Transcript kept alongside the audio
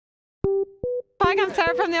Hi, I'm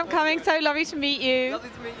Sarah from The Upcoming. So lovely to meet you. Lovely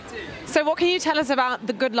to meet you too. So what can you tell us about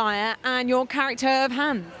The Good Liar and your character of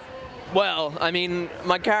Hans? Well, I mean,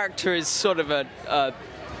 my character is sort of a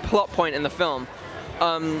plot point in the film.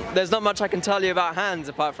 There's not much I can tell you about Hans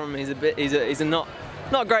apart from he's not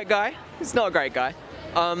a great guy. He's not a great guy.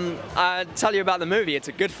 I tell you about the movie. It's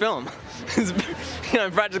a good film. It's,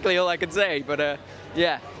 practically all I could say. But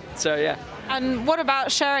yeah. So yeah. And what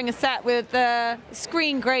about sharing a set with the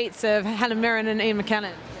screen greats of Helen Mirren and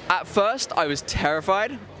McKellen? At first, I was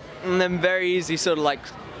terrified, and then very easily sort of like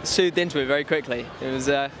soothed into it very quickly. It was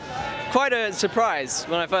quite a surprise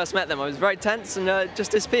when I first met them. I was very tense and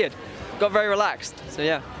just disappeared. Got very relaxed. So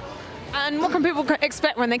yeah. And what can people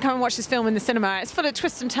expect when they come and watch this film in the cinema? It's full of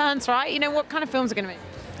twists and turns, right? You know, what kind of films are going to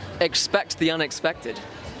be? Expect the unexpected.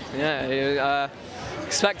 Yeah.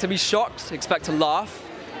 Expect to be shocked. Expect to laugh.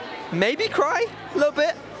 Maybe cry a little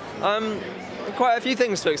bit. Quite a few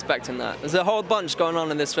things to expect in that. There's a whole bunch going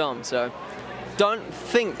on in this film, so don't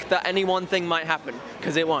think that any one thing might happen,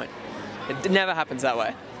 because it won't. It never happens that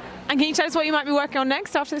way. And can you tell us what you might be working on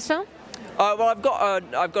next after this film? Well, I've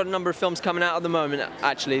got a number of films coming out at the moment,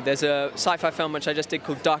 actually. There's a sci-fi film which I just did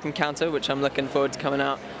called Dark Encounter, which I'm looking forward to coming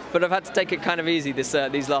out. But I've had to take it kind of easy these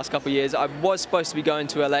last couple of years. I was supposed to be going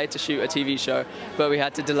to LA to shoot a TV show, but we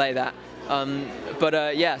had to delay that.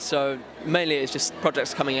 Yeah, so mainly it's just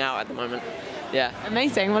projects coming out at the moment. Yeah.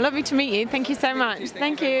 Amazing. Well, lovely to meet you. Thank you so much.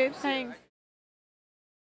 Thank you. Thanks.